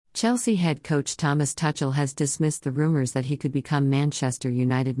Chelsea head coach Thomas Tuchel has dismissed the rumours that he could become Manchester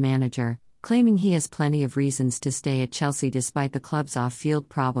United manager, claiming he has plenty of reasons to stay at Chelsea despite the club's off-field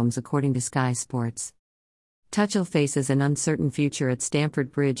problems, according to Sky Sports. Tuchel faces an uncertain future at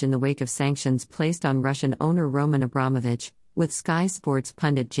Stamford Bridge in the wake of sanctions placed on Russian owner Roman Abramovich, with Sky Sports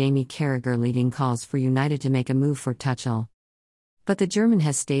pundit Jamie Carragher leading calls for United to make a move for Tuchel. But the German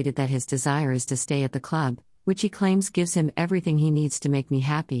has stated that his desire is to stay at the club, which he claims gives him everything he needs to make me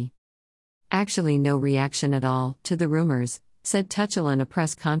happy. Actually, no reaction at all to the rumours, said Tuchel in a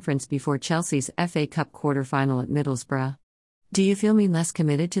press conference before Chelsea's FA Cup quarter-final at Middlesbrough. Do you feel me less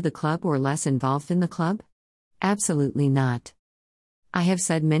committed to the club or less involved in the club? Absolutely not. I have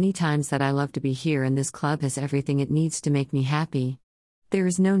said many times that I love to be here and this club has everything it needs to make me happy. There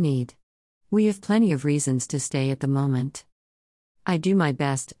is no need. We have plenty of reasons to stay at the moment. I do my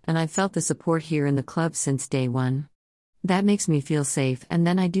best, and I've felt the support here in the club since day one. That makes me feel safe, and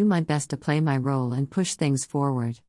then I do my best to play my role and push things forward.